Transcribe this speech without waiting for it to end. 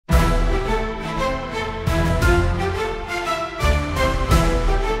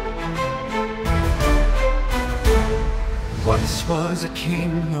was a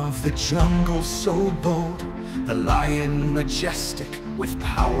king of the jungle so bold, the lion majestic with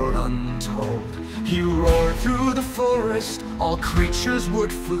power untold. He roared through the forest, all creatures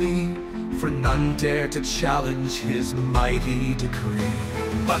would flee, for none dared to challenge his mighty decree.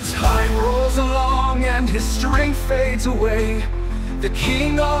 But time rolls along and his strength fades away. The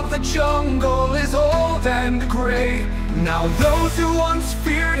king of the jungle is old and gray. Now those who once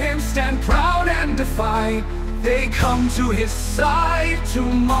feared him stand proud and defy. They come to his side to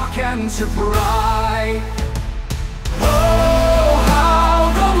mock and to pry. Oh, how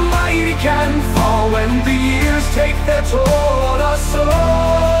the mighty can fall when the years take their toll on us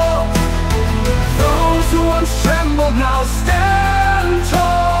all. Those who once trembled now stand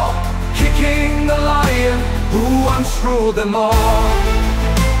tall, kicking the lion who once ruled them all.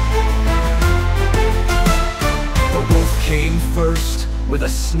 The wolf came first with a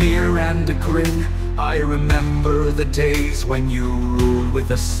sneer and a grin. I remember the days when you ruled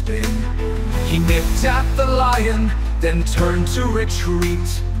with a spin. He nipped at the lion, then turned to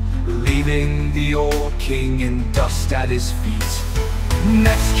retreat, leaving the old king in dust at his feet.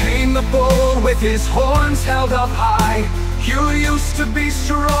 Next came the bull with his horns held up high. You used to be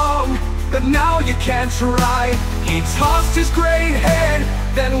strong, but now you can't try. He tossed his great head,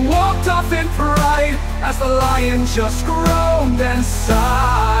 then walked off in pride, as the lion just groaned and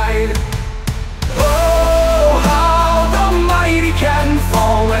sighed. Oh, how the mighty can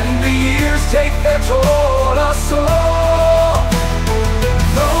fall when the years take their toll on us all.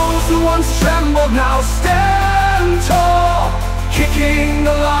 Those who once trembled now stand tall, kicking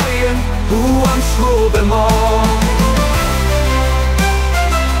the lion who once ruled them all.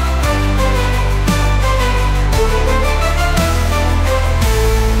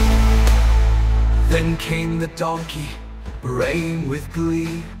 Then came the donkey, braying with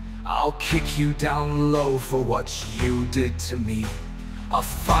glee. I'll kick you down low for what you did to me. A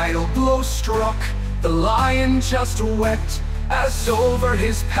final blow struck, the lion just wept, as over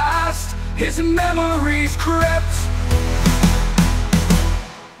his past his memories crept.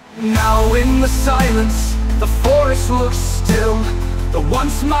 Now in the silence, the forest looks still. The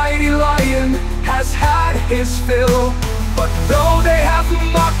once mighty lion has had his fill. But though they have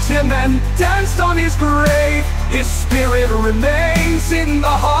mocked him and danced on his grave, his spirit remains in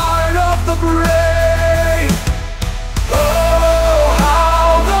the heart of the brave. Oh,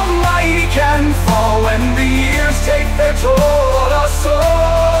 how the mighty can fall when the years take their toll on us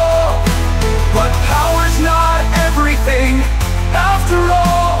all. But power's not everything after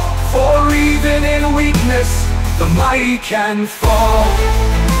all, for even in weakness the mighty can fall.